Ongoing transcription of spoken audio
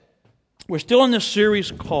We're still in this series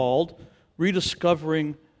called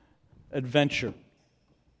Rediscovering Adventure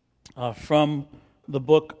from the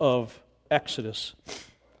book of Exodus.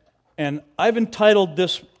 And I've entitled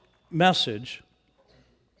this message,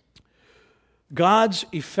 God's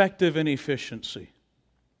Effective Inefficiency.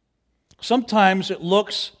 Sometimes it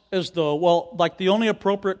looks as though, like the only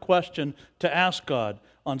appropriate question to ask God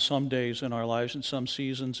on some days in our lives and some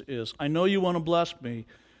seasons is, I know you want to bless me,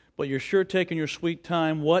 but you're sure taking your sweet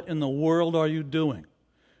time. What in the world are you doing?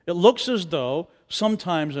 It looks as though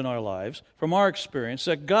sometimes in our lives, from our experience,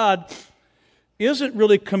 that God isn't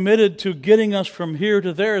really committed to getting us from here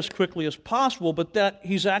to there as quickly as possible, but that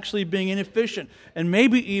He's actually being inefficient. And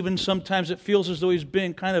maybe even sometimes it feels as though He's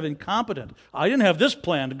being kind of incompetent. I didn't have this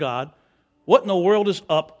planned, God. What in the world is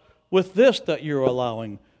up with this that you're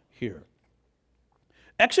allowing here?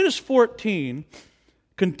 Exodus 14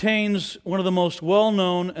 contains one of the most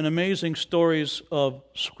well-known and amazing stories of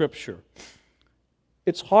Scripture.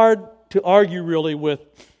 It's hard to argue really with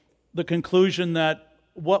the conclusion that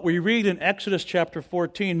what we read in Exodus chapter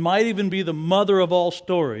 14 might even be the mother of all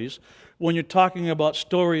stories when you're talking about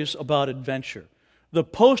stories about adventure. The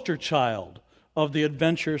poster child of the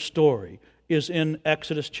adventure story is in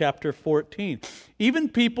Exodus chapter 14. Even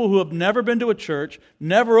people who have never been to a church,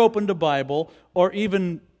 never opened a Bible, or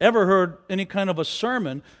even ever heard any kind of a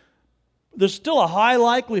sermon, there's still a high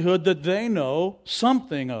likelihood that they know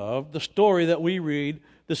something of the story that we read,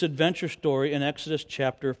 this adventure story in Exodus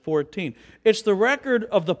chapter 14. It's the record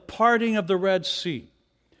of the parting of the Red Sea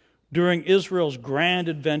during Israel's grand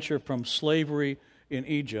adventure from slavery in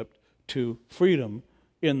Egypt to freedom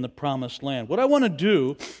in the Promised Land. What I want to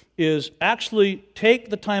do is actually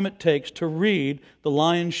take the time it takes to read the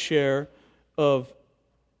lion's share of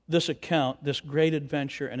this account, this great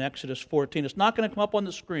adventure in Exodus 14. It's not going to come up on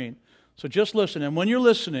the screen, so just listen. And when you're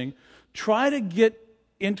listening, try to get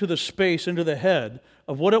into the space, into the head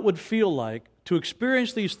of what it would feel like to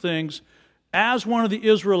experience these things as one of the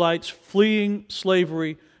Israelites fleeing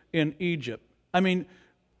slavery in Egypt. I mean,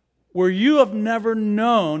 where you have never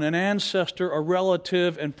known an ancestor, a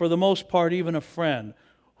relative, and for the most part even a friend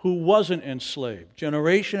who wasn't enslaved,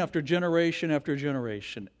 generation after generation after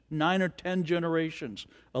generation, 9 or 10 generations,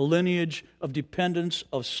 a lineage of dependence,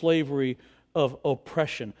 of slavery, of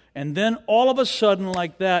oppression. And then all of a sudden,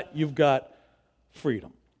 like that, you've got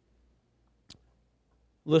freedom.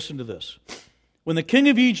 Listen to this. When the king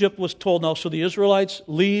of Egypt was told, now, so the Israelites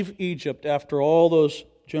leave Egypt after all those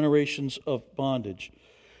generations of bondage.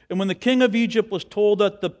 And when the king of Egypt was told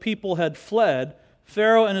that the people had fled,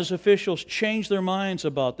 Pharaoh and his officials changed their minds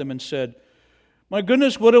about them and said, my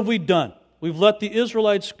goodness, what have we done? We've let the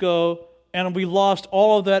Israelites go, and we lost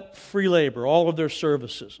all of that free labor, all of their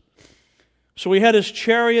services. So he had his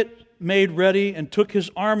chariot made ready and took his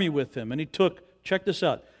army with him. And he took, check this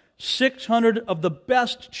out, 600 of the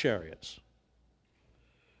best chariots,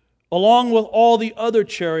 along with all the other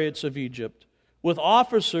chariots of Egypt, with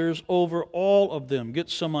officers over all of them. Get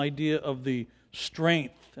some idea of the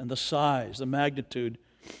strength and the size, the magnitude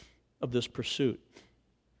of this pursuit.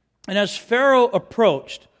 And as Pharaoh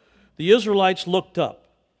approached, the Israelites looked up,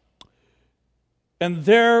 and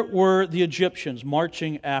there were the Egyptians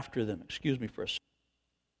marching after them. Excuse me for a second.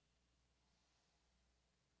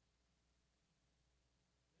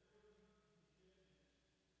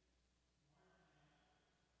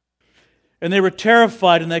 And they were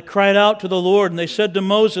terrified, and they cried out to the Lord, and they said to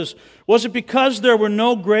Moses, was it because there were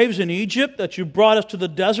no graves in Egypt that you brought us to the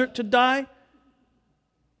desert to die?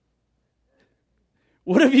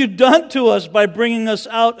 What have you done to us by bringing us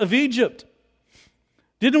out of Egypt?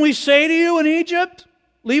 Didn't we say to you in Egypt,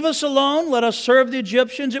 leave us alone, let us serve the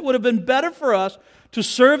Egyptians? It would have been better for us to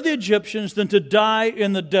serve the Egyptians than to die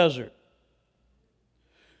in the desert.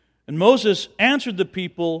 And Moses answered the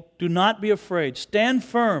people, do not be afraid, stand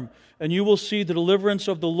firm, and you will see the deliverance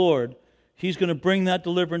of the Lord. He's going to bring that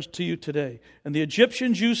deliverance to you today. And the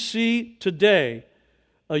Egyptians you see today,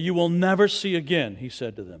 you will never see again, he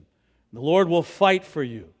said to them. The Lord will fight for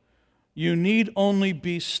you. You need only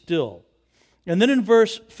be still. And then in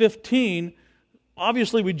verse 15,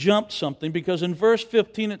 obviously we jumped something, because in verse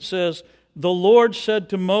 15 it says, the Lord said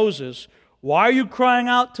to Moses, why are you crying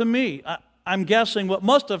out to me? I'm guessing what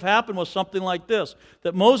must have happened was something like this,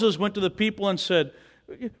 that Moses went to the people and said,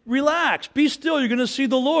 relax, be still, you're going to see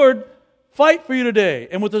the Lord fight for you today.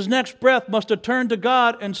 And with his next breath must have turned to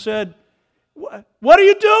God and said, what are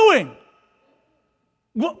you doing?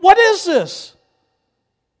 What is this?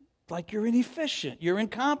 Like you're inefficient, you're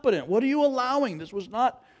incompetent. What are you allowing? This was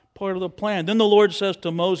not part of the plan. Then the Lord says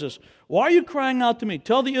to Moses, why are you crying out to me?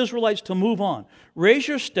 Tell the Israelites to move on. Raise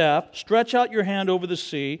your staff, stretch out your hand over the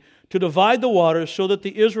sea, to divide the waters so that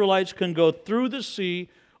the Israelites can go through the sea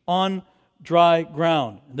on dry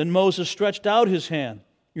ground. And then Moses stretched out his hand,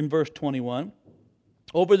 in verse 21,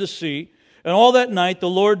 over the sea, and all that night the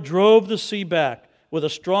Lord drove the sea back with a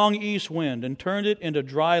strong east wind and turned it into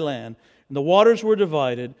dry land. And the waters were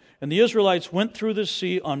divided, and the Israelites went through the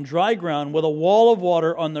sea on dry ground with a wall of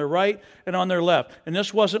water on their right and on their left. And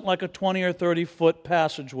this wasn't like a 20 or 30-foot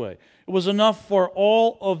passageway. It was enough for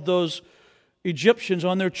all of those Egyptians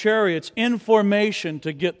on their chariots in formation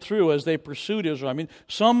to get through as they pursued Israel. I mean,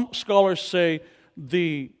 some scholars say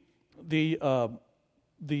the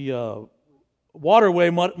waterway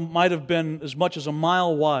might have been as much as a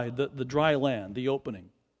mile wide, the dry land, the opening.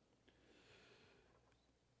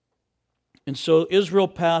 And so Israel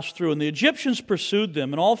passed through, and the Egyptians pursued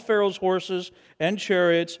them, and all Pharaoh's horses and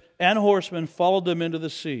chariots and horsemen followed them into the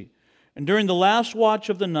sea. And during the last watch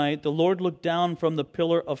of the night, the Lord looked down from the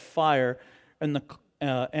pillar of fire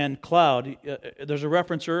and cloud. There's a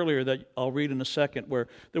reference earlier that I'll read in a second where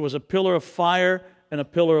there was a pillar of fire and a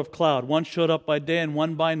pillar of cloud. One showed up by day and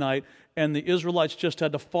one by night, and the Israelites just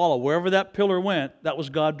had to follow. Wherever that pillar went, that was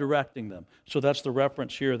God directing them. So that's the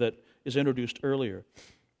reference here that is introduced earlier.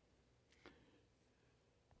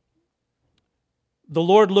 The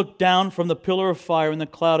Lord looked down from the pillar of fire and the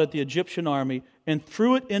cloud at the Egyptian army and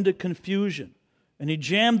threw it into confusion. And he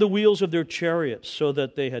jammed the wheels of their chariots so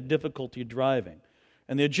that they had difficulty driving.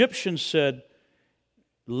 And the Egyptians said,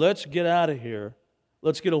 "Let's get out of here.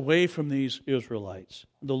 Let's get away from these Israelites.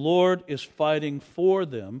 The Lord is fighting for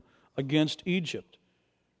them against Egypt."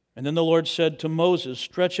 And then the Lord said to Moses,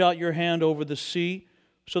 "Stretch out your hand over the sea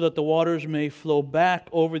so that the waters may flow back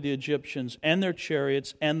over the Egyptians and their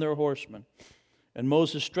chariots and their horsemen." And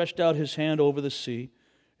Moses stretched out his hand over the sea,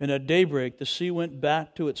 and at daybreak the sea went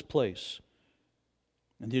back to its place.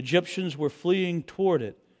 And the Egyptians were fleeing toward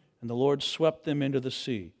it, and the Lord swept them into the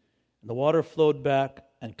sea. And the water flowed back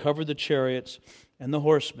and covered the chariots and the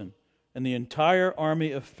horsemen, and the entire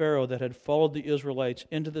army of Pharaoh that had followed the Israelites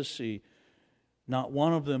into the sea. Not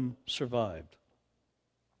one of them survived.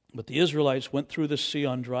 But the Israelites went through the sea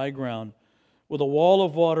on dry ground, with a wall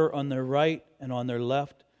of water on their right and on their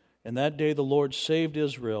left. And that day the Lord saved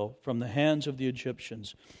Israel from the hands of the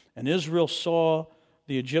Egyptians. And Israel saw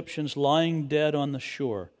the Egyptians lying dead on the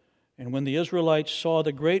shore. And when the Israelites saw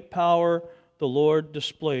the great power the Lord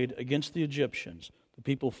displayed against the Egyptians, the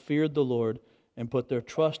people feared the Lord and put their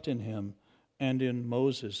trust in Him and in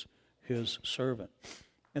Moses, His servant.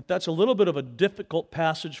 If that's a little bit of a difficult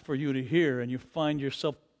passage for you to hear, and you find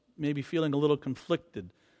yourself maybe feeling a little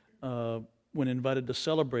conflicted when invited to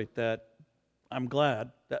celebrate that, I'm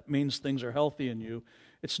glad. That means things are healthy in you.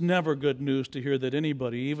 It's never good news to hear that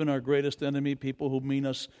anybody, even our greatest enemy, people who mean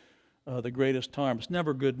us the greatest harm, it's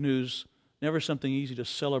never good news, never something easy to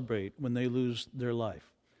celebrate when they lose their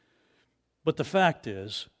life. But the fact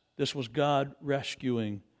is, this was God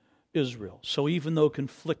rescuing Israel. So even though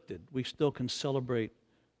conflicted, we still can celebrate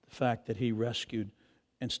the fact that He rescued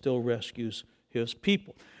and still rescues His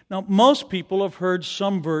people. Now, most people have heard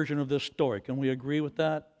some version of this story. Can we agree with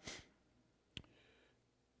that?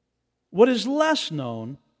 What is less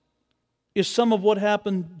known is some of what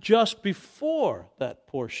happened just before that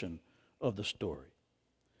portion of the story.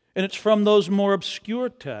 And it's from those more obscure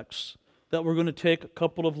texts that we're going to take a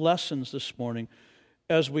couple of lessons this morning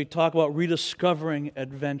as we talk about rediscovering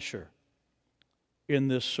adventure in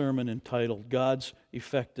this sermon entitled God's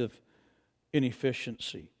Effective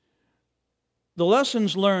Inefficiency. The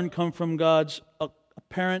lessons learned come from God's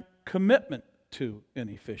apparent commitment to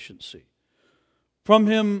inefficiency. From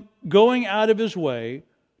Him going out of His way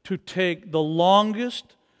to take the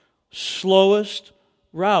longest, slowest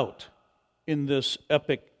route in this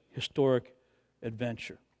epic, historic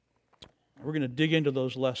adventure. We're going to dig into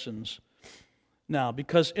those lessons now,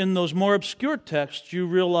 because in those more obscure texts, you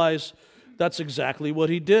realize that's exactly what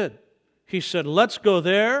He did. He said, let's go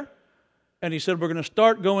there, and He said, we're going to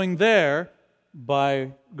start going there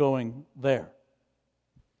by going there.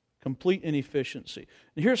 Complete inefficiency.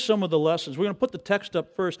 And here's some of the lessons. We're going to put the text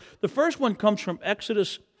up first. The first one comes from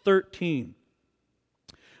Exodus 13.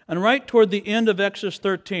 And right toward the end of Exodus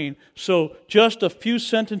 13, so just a few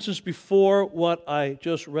sentences before what I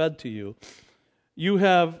just read to you, you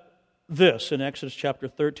have this in Exodus chapter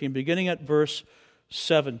 13, beginning at verse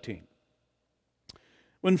 17.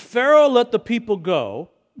 When Pharaoh let the people go,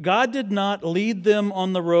 God did not lead them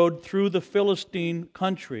on the road through the Philistine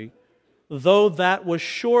country, though that was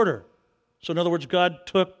shorter. So in other words, God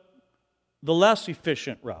took the less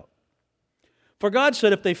efficient route. For God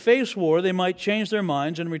said if they face war, they might change their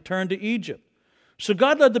minds and return to Egypt. So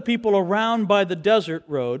God led the people around by the desert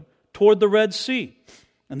road toward the Red Sea.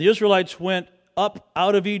 And the Israelites went up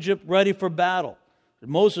out of Egypt ready for battle.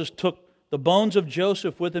 Moses took the bones of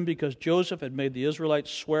Joseph with him because Joseph had made the Israelites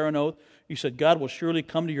swear an oath. He said, God will surely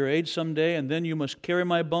come to your aid someday, and then you must carry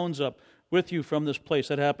my bones up with you from this place.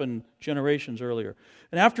 That happened generations earlier.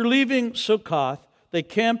 And after leaving Succoth, they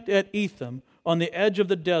camped at Etham on the edge of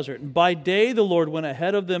the desert. And by day the Lord went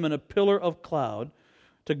ahead of them in a pillar of cloud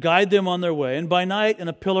to guide them on their way, and by night in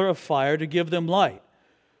a pillar of fire to give them light,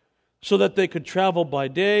 so that they could travel by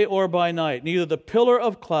day or by night. Neither the pillar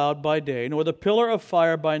of cloud by day nor the pillar of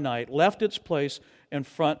fire by night left its place in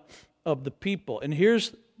front of the people. And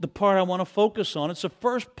here's the part I want to focus on. It's the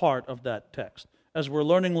first part of that text, as we're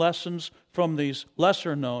learning lessons from these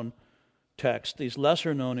lesser-known texts, these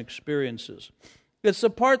lesser-known experiences. It's the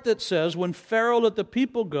part that says, when Pharaoh let the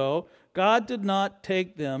people go, God did not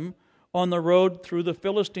take them on the road through the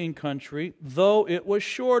Philistine country, though it was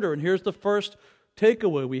shorter. And here's the first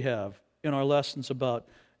takeaway we have in our lessons about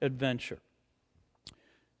adventure.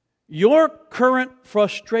 Your current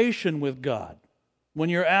frustration with God, when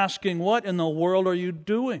you're asking, what in the world are you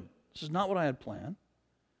doing? This is not what I had planned,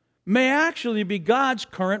 may actually be God's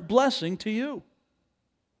current blessing to you.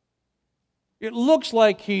 It looks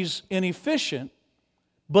like He's inefficient,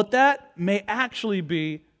 but that may actually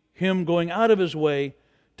be Him going out of His way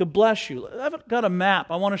to bless you. I've got a map.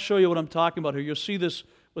 I want to show you what I'm talking about here. You'll see this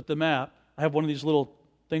with the map. I have one of these little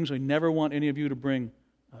things I never want any of you to bring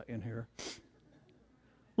in here.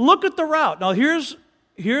 Look at the route. Now here's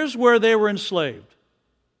where they were enslaved.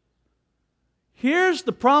 Here's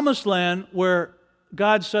the promised land where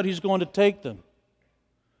God said He's going to take them.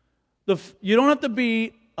 You don't have to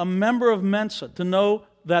be a member of Mensa to know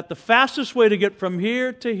that the fastest way to get from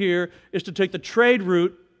here to here is to take the trade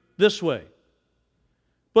route this way.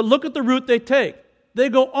 But look at the route they take. They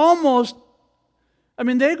go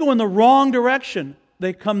they go in the wrong direction.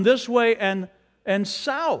 They come this way and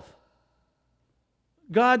south.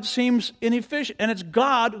 God seems inefficient, and it's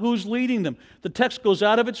God who's leading them. The text goes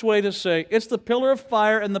out of its way to say it's the pillar of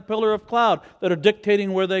fire and the pillar of cloud that are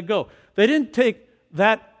dictating where they go. They didn't take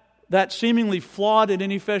that seemingly flawed and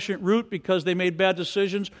inefficient route because they made bad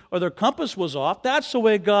decisions or their compass was off. That's the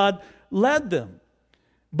way God led them.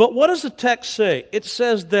 But what does the text say? It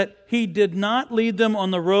says that He did not lead them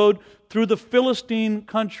on the road through the Philistine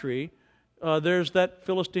country. There's that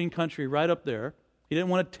Philistine country right up there. He didn't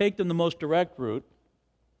want to take them the most direct route.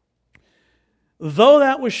 Though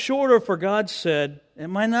that was shorter, for God said, it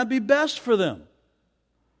might not be best for them.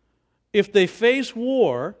 If they face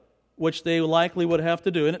war, which they likely would have to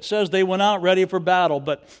do, and it says they went out ready for battle,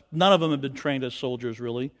 but none of them had been trained as soldiers,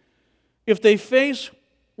 really. If they face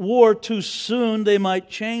war too soon, they might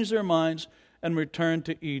change their minds and return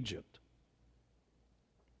to Egypt.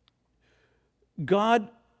 God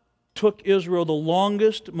took Israel the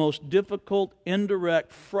longest, most difficult,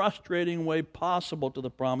 indirect, frustrating way possible to the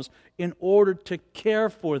promise in order to care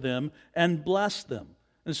for them and bless them.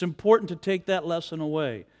 And it's important to take that lesson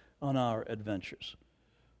away on our adventures.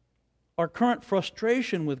 Our current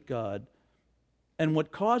frustration with God and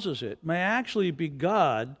what causes it may actually be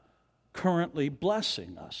God currently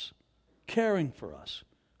blessing us, caring for us,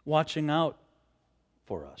 watching out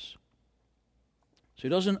for us. So He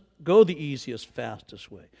doesn't go the easiest,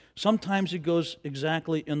 fastest way. Sometimes He goes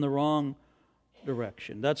exactly in the wrong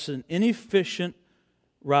direction. That's an inefficient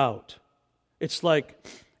route. It's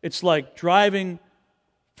like driving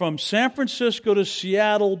from San Francisco to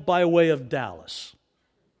Seattle by way of Dallas.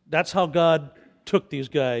 That's how God took these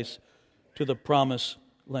guys to the promised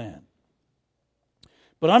land.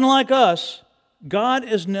 But unlike us, God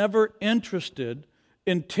is never interested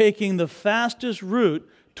in taking the fastest route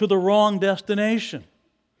to the wrong destination.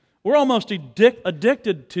 We're almost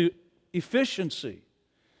addicted to efficiency.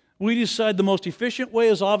 We decide the most efficient way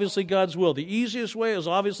is obviously God's will. The easiest way is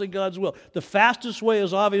obviously God's will. The fastest way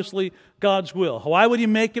is obviously God's will. Why would He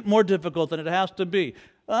make it more difficult than it has to be?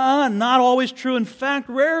 Not always true. In fact,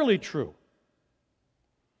 rarely true.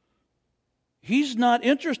 He's not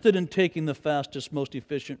interested in taking the fastest, most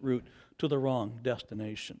efficient route to the wrong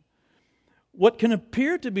destination. What can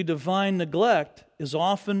appear to be divine neglect is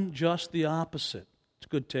often just the opposite. It's a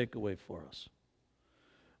good takeaway for us.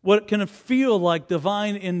 What can feel like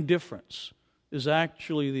divine indifference is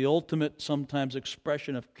actually the ultimate, sometimes,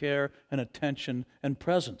 expression of care and attention and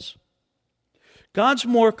presence. God's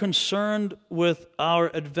more concerned with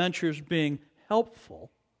our adventures being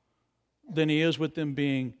helpful than He is with them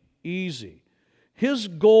being easy. His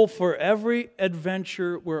goal for every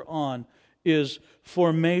adventure we're on is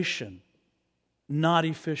formation, not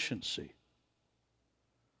efficiency.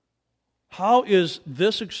 How is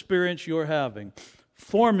this experience you're having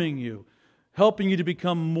forming you, helping you to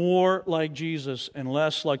become more like Jesus and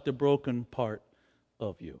less like the broken part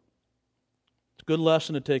of you. It's a good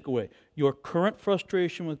lesson to take away. Your current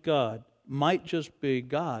frustration with God might just be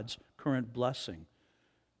God's current blessing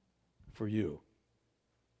for you.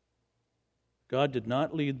 God did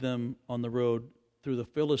not lead them on the road through the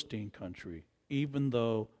Philistine country, even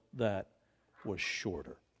though that was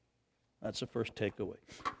shorter. That's the first takeaway.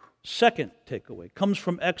 Second takeaway comes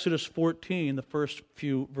from Exodus 14, the first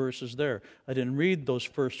few verses there. I didn't read those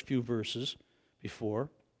first few verses before,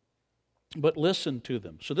 but listen to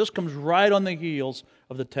them. So this comes right on the heels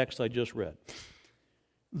of the text I just read.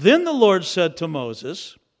 Then the Lord said to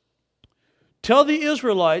Moses, "Tell the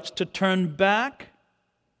Israelites to turn back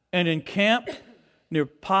and encamp near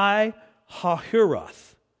Pi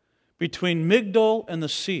Hahiroth, between Migdol and the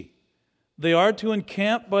sea. They are to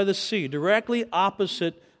encamp by the sea, directly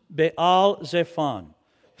opposite Baal Zephon.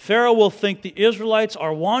 Pharaoh will think the Israelites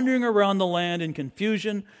are wandering around the land in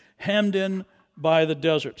confusion, hemmed in by the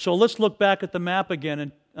desert." So let's look back at the map again,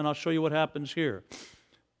 and I'll show you what happens here.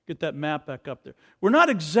 Get that map back up there. We're not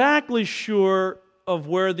exactly sure of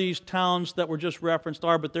where these towns that were just referenced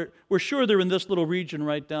are, but we're sure they're in this little region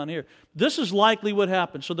right down here. This is likely what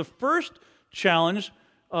happened. So the first challenge,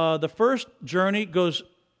 the first journey goes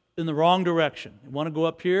in the wrong direction. They want to go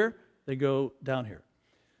up here, they go down here.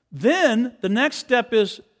 Then the next step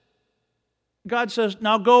is God says,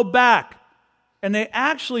 now go back. And they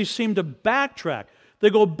actually seem to backtrack. They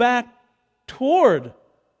go back toward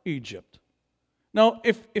Egypt. Now,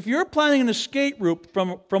 if you're planning an escape route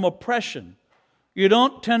from oppression, you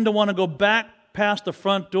don't tend to want to go back past the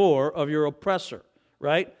front door of your oppressor,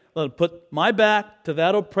 right? Let's put my back to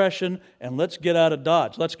that oppression and let's get out of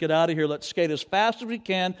Dodge. Let's get out of here. Let's skate as fast as we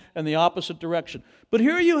can in the opposite direction. But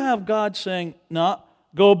here you have God saying, no,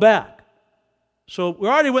 go back. So we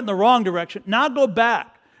already went in the wrong direction. Now go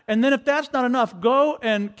back. And then if that's not enough, go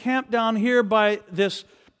and camp down here by this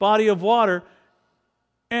body of water.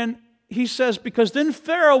 And he says, because then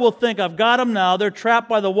Pharaoh will think, I've got them now. They're trapped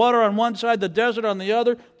by the water on one side, the desert on the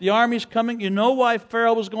other. The army's coming. You know why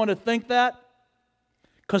Pharaoh was going to think that?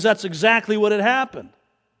 Because that's exactly what had happened.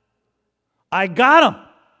 I got them.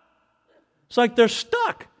 It's like they're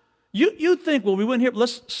stuck. You think, well, we went here,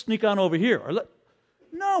 let's sneak on over here.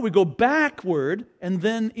 No, we go backward and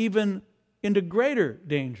then even into greater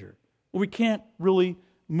danger. We can't really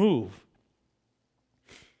move.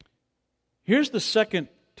 Here's the second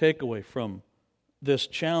takeaway from this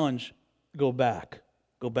challenge: go back.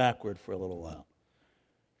 Go backward for a little while.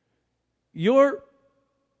 Your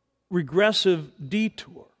regressive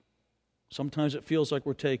detour, sometimes it feels like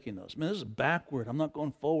we're taking those. Man, this is backward. I'm not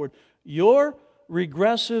going forward. Your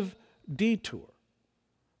regressive detour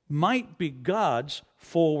might be God's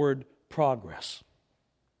forward progress.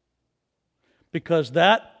 Because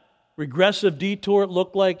that regressive detour it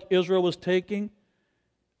looked like Israel was taking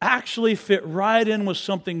actually fit right in with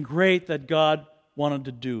something great that God wanted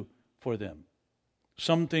to do for them.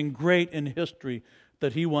 Something great in history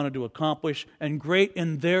that He wanted to accomplish, and great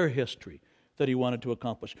in their history that He wanted to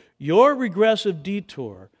accomplish. Your regressive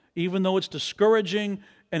detour, even though it's discouraging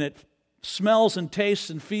and it smells and tastes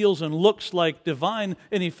and feels and looks like divine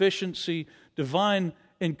inefficiency, divine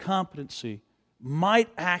incompetency, might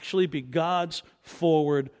actually be God's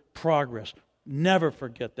forward progress. Never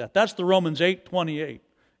forget that. That's the Romans 8:28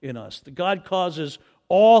 in us. That God causes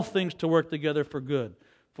all things to work together for good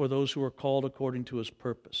for those who are called according to His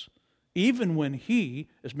purpose. Even when He,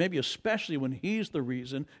 as maybe especially when He's the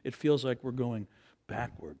reason, it feels like we're going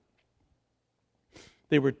backward.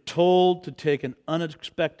 They were told to take an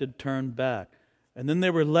unexpected turn back. And then they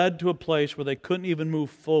were led to a place where they couldn't even move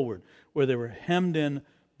forward, where they were hemmed in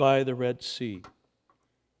by the Red Sea.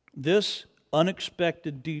 This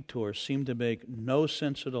unexpected detour seemed to make no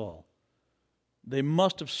sense at all. They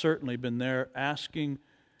must have certainly been there asking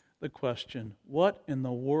the question, what in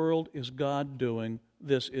the world is God doing?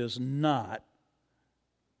 This is not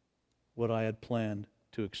what I had planned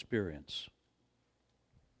to experience.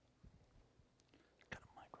 Got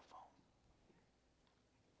a microphone.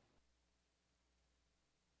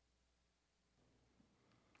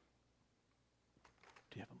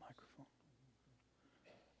 Do you have a microphone?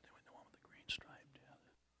 The one with the green stripe. Yeah.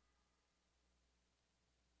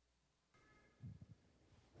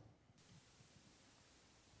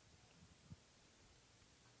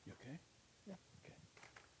 You okay? Yeah. Okay.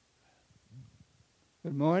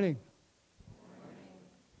 Good morning.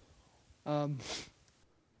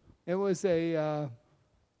 It was a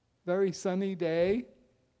very sunny day,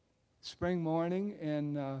 spring morning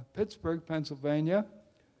in Pittsburgh, Pennsylvania.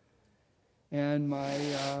 And my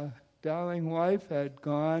darling wife had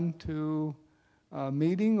gone to a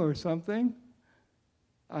meeting or something.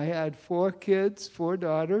 I had 4 kids, 4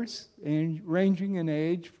 daughters, ranging in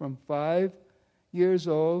age from 5 years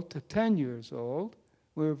old to 10 years old.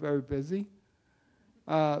 We were very busy.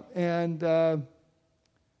 And a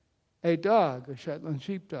dog, a Shetland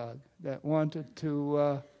sheepdog, that wanted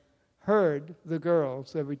to herd the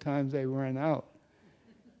girls every time they ran out.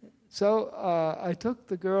 So I took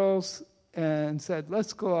the girls and said,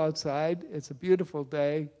 let's go outside. It's a beautiful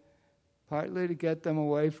day, partly to get them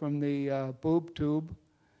away from the boob tube.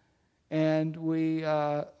 And we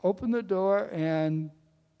opened the door, and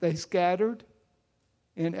they scattered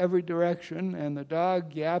in every direction, and the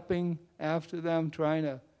dog yapping after them, trying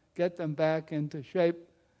to get them back into shape.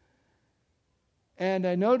 And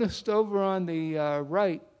I noticed over on the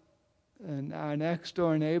right, and our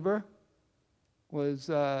next-door neighbor was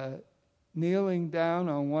kneeling down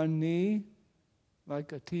on one knee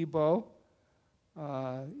like a Tebow.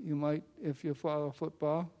 You might, if you follow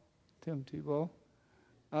football, Tim Tebow.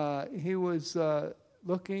 He was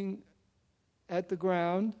looking at the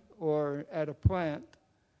ground or at a plant,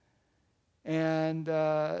 and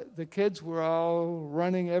the kids were all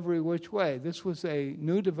running every which way. This was a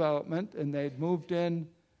new development, and they'd moved in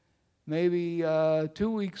maybe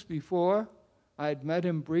 2 weeks before. I'd met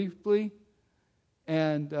him briefly,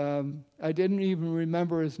 and I didn't even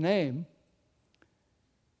remember his name.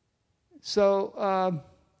 So,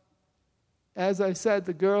 as I said,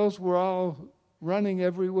 the girls were all running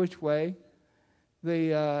every which way.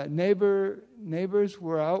 The neighbors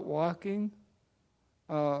were out walking,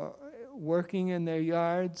 working in their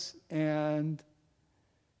yards, and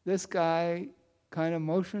this guy kind of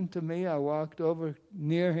motioned to me. I walked over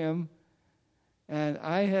near him, and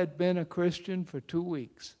I had been a Christian for 2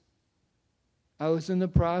 weeks. I was in the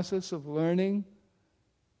process of learning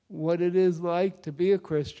what it is like to be a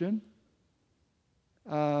Christian.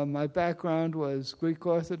 My background was Greek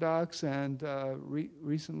Orthodox and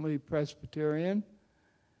recently Presbyterian.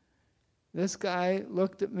 This guy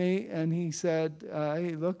looked at me and he said,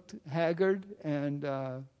 he looked haggard and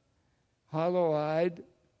hollow-eyed.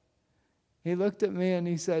 He looked at me and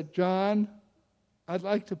he said, "John, I'd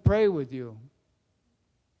like to pray with you."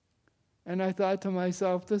 And I thought to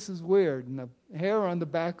myself, this is weird. And the hair on the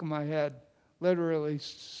back of my head literally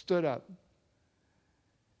stood up.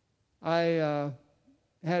 I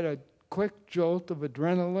had a quick jolt of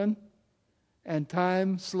adrenaline, and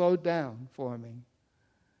time slowed down for me,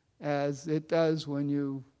 as it does when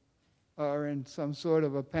you are in some sort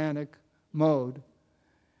of a panic mode.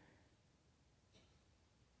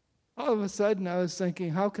 All of a sudden, I was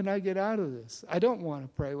thinking, how can I get out of this? I don't want to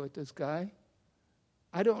pray with this guy.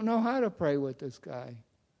 I don't know how to pray with this guy.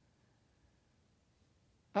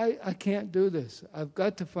 I can't do this. I've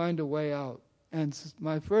got to find a way out. And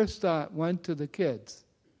my first thought went to the kids.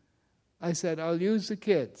 I said, I'll use the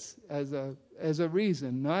kids as a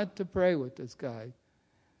reason not to pray with this guy.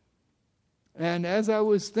 And as I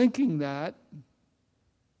was thinking that,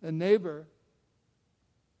 a neighbor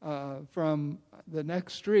from the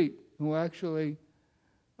next street, who actually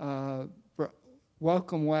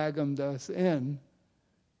welcome-wagoned us in,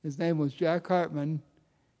 his name was Jack Hartman,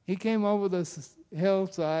 he came over the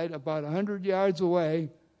hillside about 100 yards away,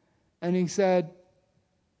 and he said,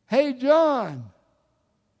 "Hey, John,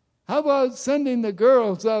 how about sending the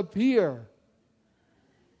girls up here?"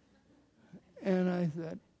 And I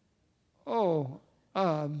said,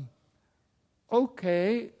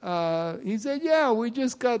 okay. He said, "Yeah, we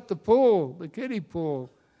just got the kiddie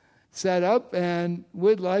pool set up, and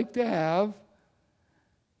we'd like to have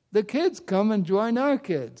the kids come and join our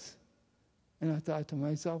kids." And I thought to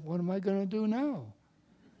myself, what am I going to do now?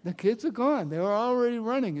 The kids are gone. They were already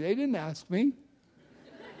running. They didn't ask me.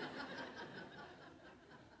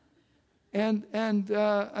 And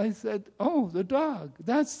I said, the dog.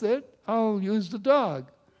 That's it. I'll use the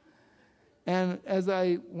dog. And as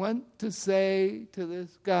I went to say to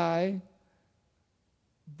this guy,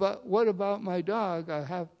 "But what about my dog?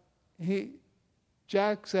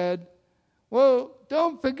 Jack said, "Well,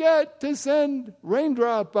 don't forget to send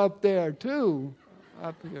Raindrop up here too.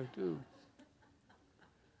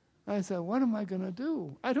 I said, what am I going to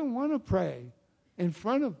do? I don't want to pray in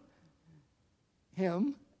front of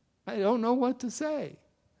him. I don't know what to say.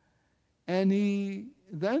 And he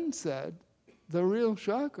then said, the real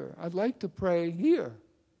shocker, "I'd like to pray here."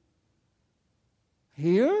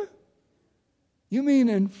 Here? You mean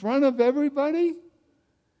in front of everybody?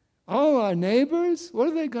 All our neighbors? What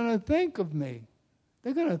are they going to think of me?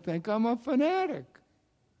 They're going to think I'm a fanatic.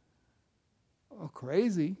 Or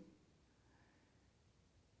crazy.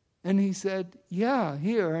 And he said, "Yeah,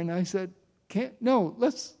 here." And I said, "No,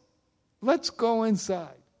 let's go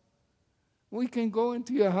inside. We can go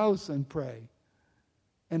into your house and pray."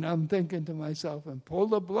 And I'm thinking to myself, and pull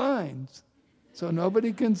the blinds so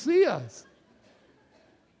nobody can see us.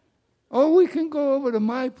 Or we can go over to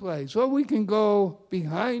my place, or we can go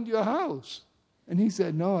behind your house. And he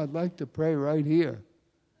said, no, I'd like to pray right here.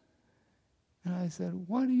 And I said,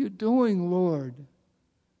 what are you doing, Lord?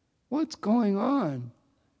 What's going on?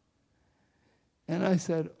 And I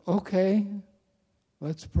said, okay,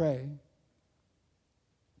 let's pray.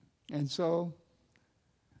 And so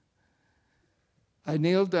I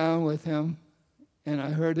kneeled down with him, and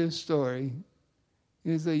I heard his story.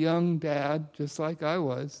 He was a young dad, just like I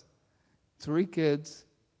was, 3 kids,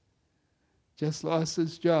 just lost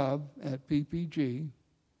his job at PPG,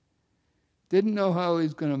 didn't know how he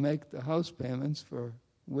was going to make the house payments, for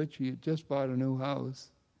which he had just bought a new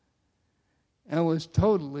house, and was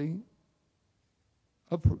totally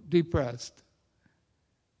depressed.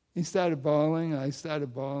 He started bawling, I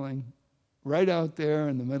started bawling, right out there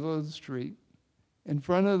in the middle of the street, in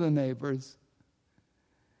front of the neighbors.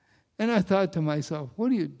 And I thought to myself,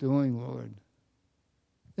 what are you doing, Lord?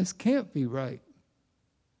 This can't be right.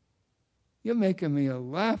 You're making me a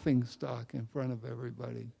laughing stock in front of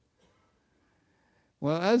everybody.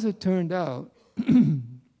 Well, as it turned out,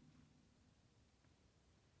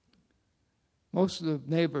 most of the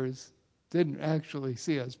neighbors didn't actually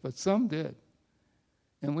see us, but some did.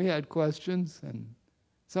 And we had questions, and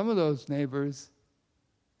some of those neighbors,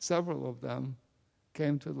 several of them,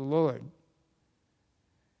 came to the Lord.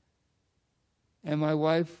 And my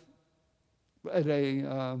wife led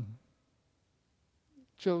a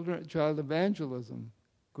child evangelism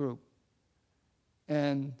group.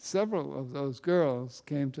 And several of those girls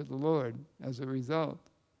came to the Lord as a result.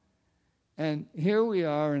 And here we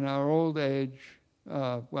are in our old age,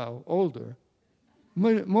 older,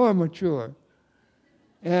 more mature.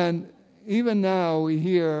 And even now we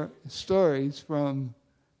hear stories from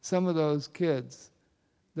some of those kids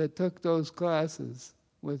that took those classes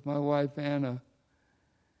with my wife Anna,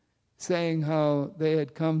 saying how they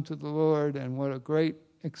had come to the Lord and what a great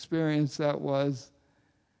experience that was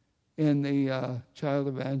in the child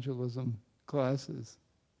evangelism classes.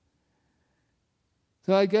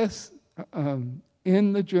 So I guess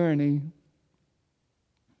in the journey,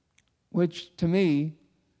 which to me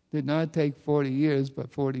did not take 40 years,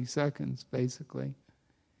 but 40 seconds, basically.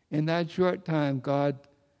 In that short time, God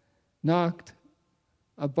knocked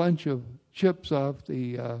a bunch of chips off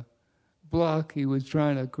the block he was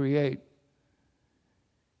trying to create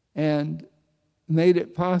and made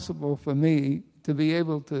it possible for me to be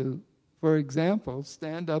able to, for example,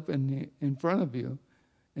 stand up in front of you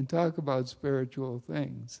and talk about spiritual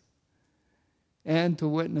things and to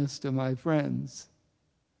witness to my friends,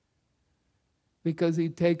 because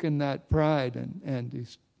he'd taken that pride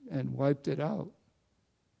and wiped it out.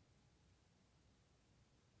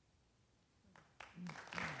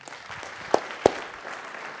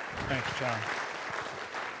 Thanks, John.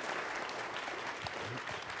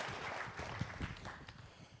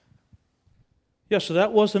 Yeah, so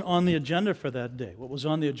that wasn't on the agenda for that day. What was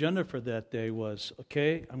on the agenda for that day was,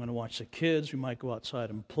 okay, I'm going to watch the kids. We might go outside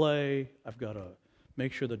and play. I've got to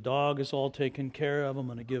make sure the dog is all taken care of. I'm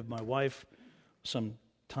going to give my wife some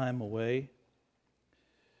time away.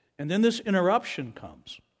 And then this interruption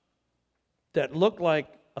comes that looked like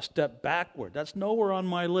a step backward. That's nowhere on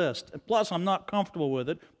my list. And plus, I'm not comfortable with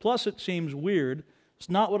it. Plus, it seems weird. It's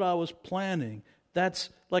not what I was planning. That's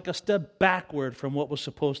like a step backward from what was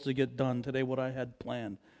supposed to get done today, what I had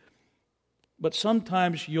planned. But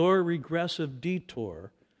sometimes your regressive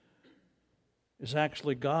detour is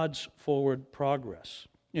actually God's forward progress.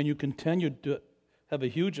 And you continue to have a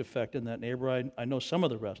huge effect in that neighborhood. I know some of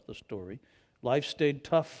the rest of the story. Life stayed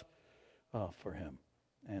tough for him,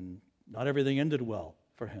 and not everything ended well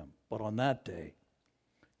for him. But on that day,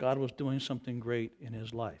 God was doing something great in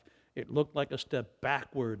his life. It looked like a step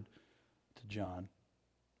backward to John.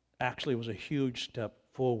 Actually, it was a huge step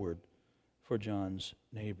forward for John's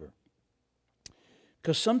neighbor.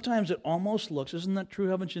 Because sometimes it almost looks, isn't that true?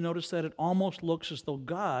 Haven't you noticed that? It almost looks as though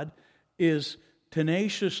God is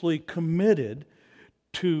tenaciously committed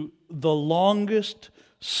to the longest,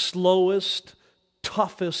 slowest,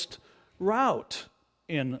 toughest route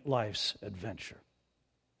in life's adventure.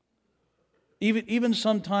 Even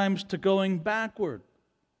sometimes to going backward.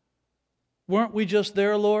 Weren't we just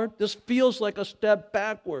there, Lord? This feels like a step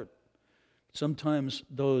backward. Sometimes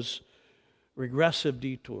those regressive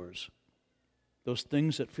detours, those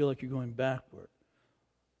things that feel like you're going backward,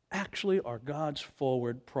 actually are God's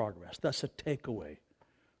forward progress. That's a takeaway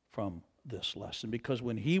from this lesson. Because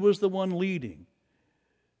when he was the one leading,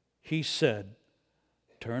 he said,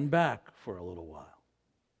 turn back for a little while.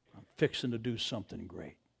 I'm fixing to do something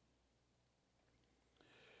great.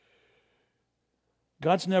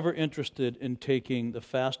 God's never interested in taking the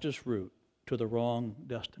fastest route to the wrong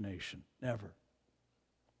destination. Never.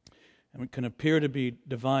 And what can appear to be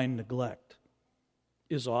divine neglect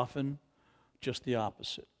is often just the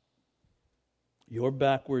opposite. Your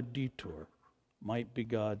backward detour might be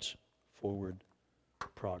God's forward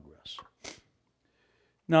progress.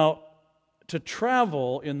 Now, to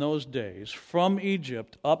travel in those days from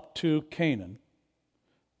Egypt up to Canaan,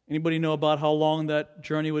 anybody know about how long that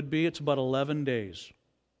journey would be? It's about 11 days.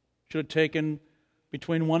 Should have taken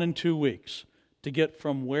between 1 and 2 weeks to get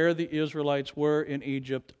from where the Israelites were in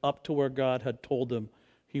Egypt up to where God had told them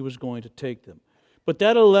He was going to take them. But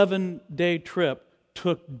that 11-day trip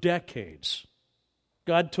took decades.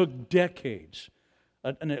 God took decades,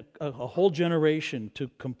 a whole generation to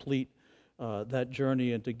complete that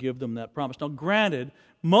journey and to give them that promise. Now, granted,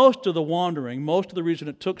 most of the wandering, most of the reason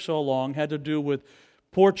it took so long had to do with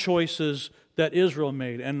poor choices that Israel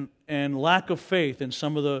made and lack of faith in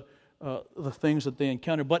some of the things that they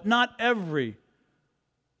encountered. But not every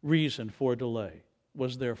reason for delay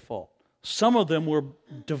was their fault. Some of them were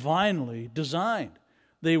divinely designed.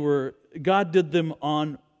 God did them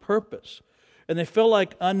on purpose. And they felt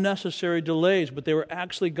like unnecessary delays, but they were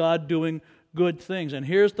actually God doing good things. And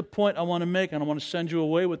here's the point I want to make, and I want to send you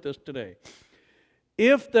away with this today.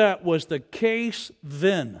 If that was the case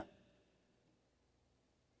then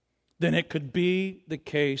it could be the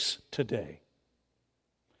case today.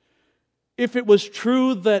 If it was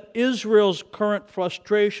true that Israel's current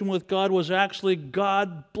frustration with God was actually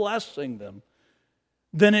God blessing them,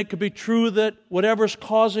 then it could be true that whatever's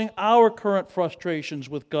causing our current frustrations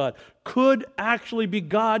with God could actually be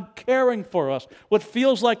God caring for us. What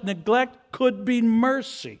feels like neglect could be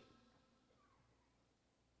mercy.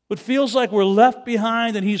 What feels like we're left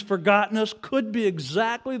behind and He's forgotten us could be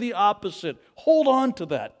exactly the opposite. Hold on to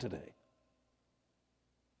that today.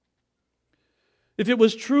 If it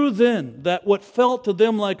was true then that what felt to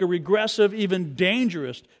them like a regressive, even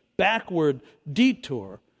dangerous, backward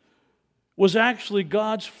detour was actually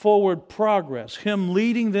God's forward progress, Him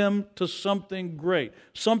leading them to something great,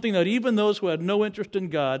 something that even those who had no interest in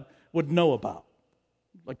God would know about,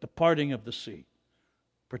 like the parting of the sea,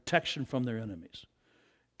 protection from their enemies.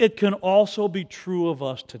 It can also be true of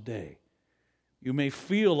us today. You may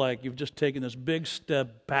feel like you've just taken this big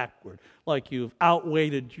step backward, like you've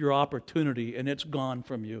outweighted your opportunity and it's gone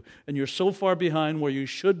from you, and you're so far behind where you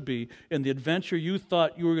should be in the adventure you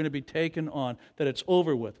thought you were going to be taken on that it's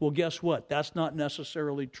over with. Well, guess what? That's not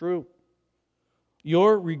necessarily true.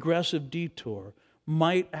 Your regressive detour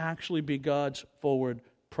might actually be God's forward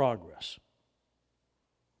progress.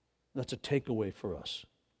 That's a takeaway for us.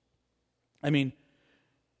 I mean,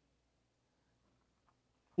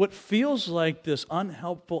 what feels like this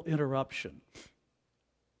unhelpful interruption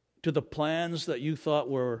to the plans that you thought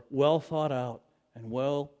were well thought out and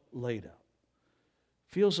well laid out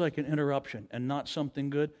feels like an interruption and not something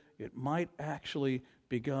good. It might actually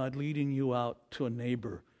be God leading you out to a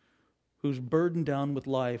neighbor who's burdened down with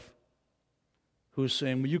life, who's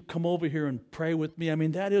saying, will you come over here and pray with me? I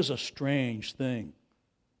mean, that is a strange thing.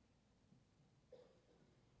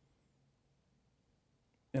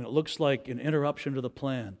 And it looks like an interruption to the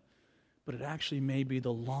plan, but it actually may be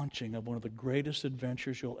the launching of one of the greatest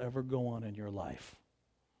adventures you'll ever go on in your life.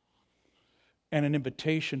 And an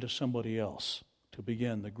invitation to somebody else to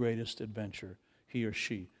begin the greatest adventure he or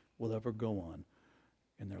she will ever go on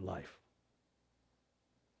in their life.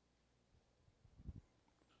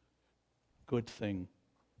 Good thing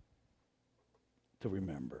to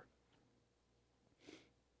remember.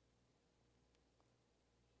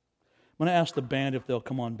 I'm going to ask the band if they'll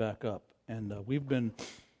come on back up. And we've been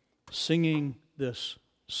singing this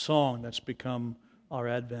song that's become our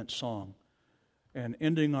Advent song and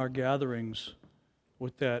ending our gatherings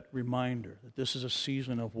with that reminder that this is a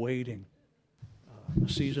season of waiting, a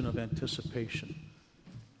season of anticipation.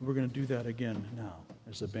 We're going to do that again now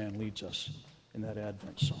as the band leads us in that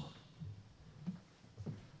Advent song.